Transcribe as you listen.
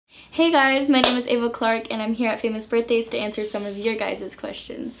Hey guys, my name is Ava Clark and I'm here at Famous Birthdays to answer some of your guys'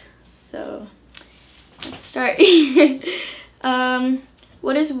 questions. So, let's start.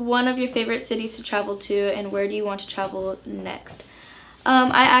 What is one of your favorite cities to travel to and where do you want to travel next?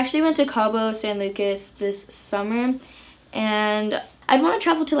 I actually went to Cabo San Lucas this summer and I'd want to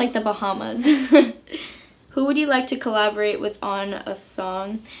travel to like the Bahamas. Who would you like to collaborate with on a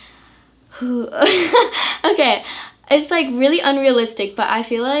song? Okay, it's like really unrealistic, but I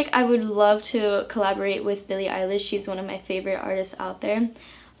feel like I would love to collaborate with Billie Eilish. She's one of my favorite artists out there.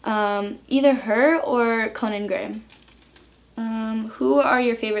 Either her or Conan Gray. Who are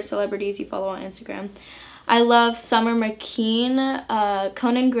your favorite celebrities you follow on Instagram? I love Summer McKeen,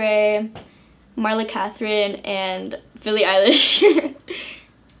 Conan Gray, Marla Catherine, and Billie Eilish.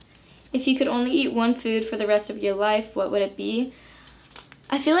 If you could only eat one food for the rest of your life, what would it be?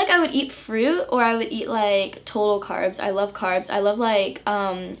 I feel like I would eat fruit or I would eat like total carbs. I love carbs. I love like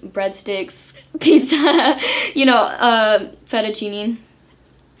breadsticks, pizza, fettuccine.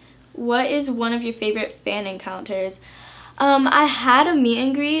 What is one of your favorite fan encounters? I had a meet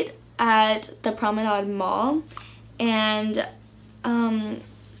and greet at the Promenade Mall and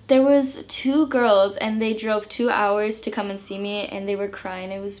there was two girls and they drove 2 hours to come and see me and they were crying.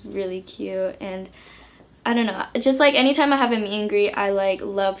 It was really cute and I don't know, just like anytime I have a meet and greet, I like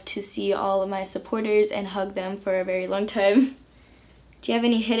love to see all of my supporters and hug them for a very long time. Do you have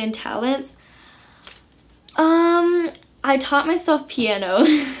any hidden talents? I taught myself piano.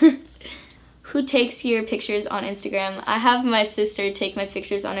 Who takes your pictures on Instagram? I have my sister take my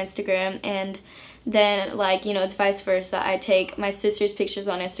pictures on Instagram and then like, it's vice versa. I take my sister's pictures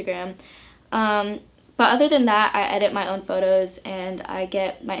on Instagram. But other than that, I edit my own photos and I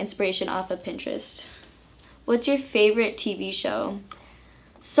get my inspiration off of Pinterest. What's your favorite TV show?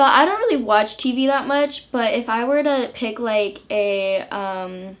 So I don't really watch TV that much, but if I were to pick like a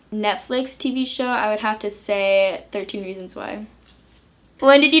Netflix TV show, I would have to say 13 Reasons Why.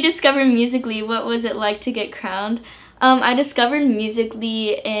 When did you discover Musical.ly? What was it like to get crowned? I discovered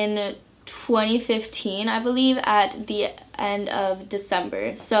Musical.ly in 2015, I believe, at the end of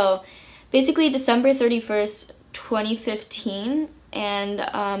December. So basically December 31st, 2015,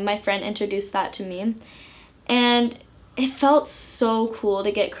 and my friend introduced that to me. And it felt so cool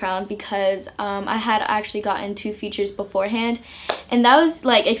to get crowned because I had actually gotten 2 features beforehand and that was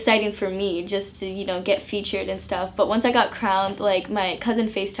like exciting for me just to get featured and stuff. But once I got crowned, like my cousin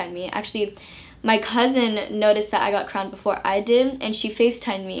FaceTimed me. Actually, my cousin noticed that I got crowned before I did and she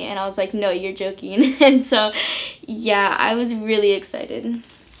FaceTimed me and I was like, no, you're joking. And so yeah, I was really excited.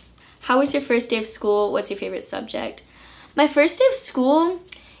 How was your first day of school? What's your favorite subject? My first day of school,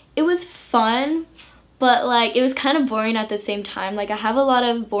 it was fun, but like it was kind of boring at the same time. Like I have a lot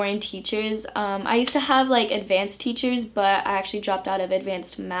of boring teachers. I used to have like advanced teachers, but I actually dropped out of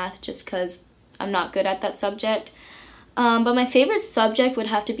advanced math just because I'm not good at that subject. But my favorite subject would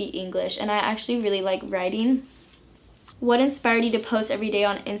have to be English, and I actually really like writing. What inspired you to post every day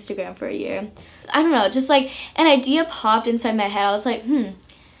on Instagram for a year? I don't know, just like an idea popped inside my head. I was like,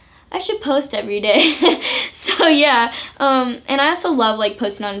 I should post every day. So yeah, and I also love like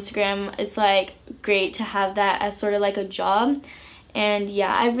posting on Instagram. It's like great to have that as sort of like a job. And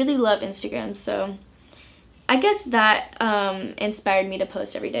yeah, I really love Instagram, so I guess that inspired me to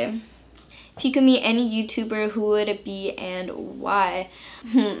post every day. If you could meet any YouTuber, who would it be and why?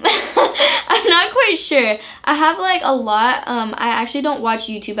 I'm not quite sure. I have like a lot. I actually don't watch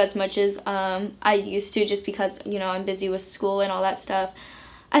YouTube as much as I used to just because, I'm busy with school and all that stuff.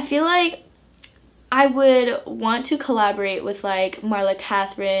 I feel like I would want to collaborate with like Marla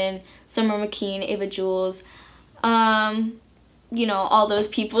Catherine, Summer McKeen, Ava Jules, all those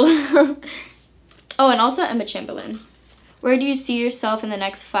people. Oh, and also Emma Chamberlain. Where do you see yourself in the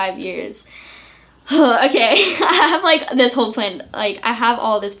next 5 years? Okay, I have like this whole plan, like I have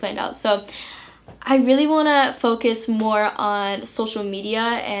all this planned out. So I really want to focus more on social media,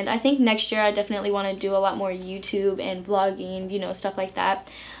 and I think next year I definitely want to do a lot more YouTube and vlogging, stuff like that.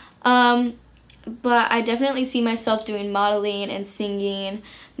 But I definitely see myself doing modeling and singing,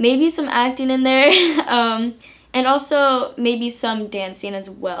 maybe some acting in there, and also maybe some dancing as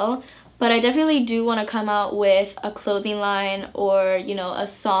well. But I definitely do want to come out with a clothing line or, a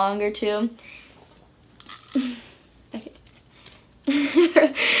song or two. Okay.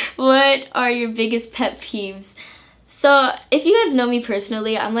 What are your biggest pet peeves? So if you guys know me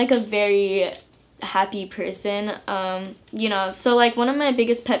personally, I'm like a very happy person, so like one of my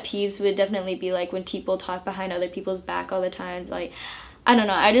biggest pet peeves would definitely be like when people talk behind other people's back all the time. Like, I don't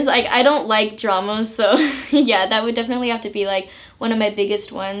know, I don't like drama, so yeah, that would definitely have to be like one of my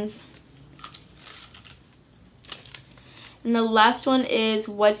biggest ones. And the last one is,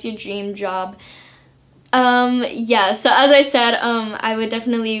 what's your dream job? Yeah, so as I said, I would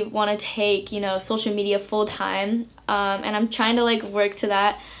definitely want to take, you know, social media full time, and I'm trying to like work to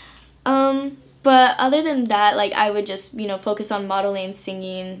that. But other than that, like, I would just, you know, focus on modeling,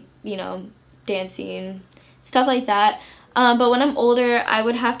 singing, you know, dancing, stuff like that. But when I'm older, I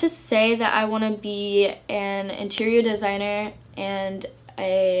would have to say that I want to be an interior designer and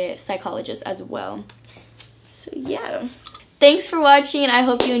a psychologist as well. So yeah. Thanks for watching. I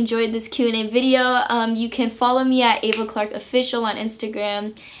hope you enjoyed this Q&A video. You can follow me at Ava Clark Official on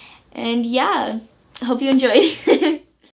Instagram. And yeah, I hope you enjoyed.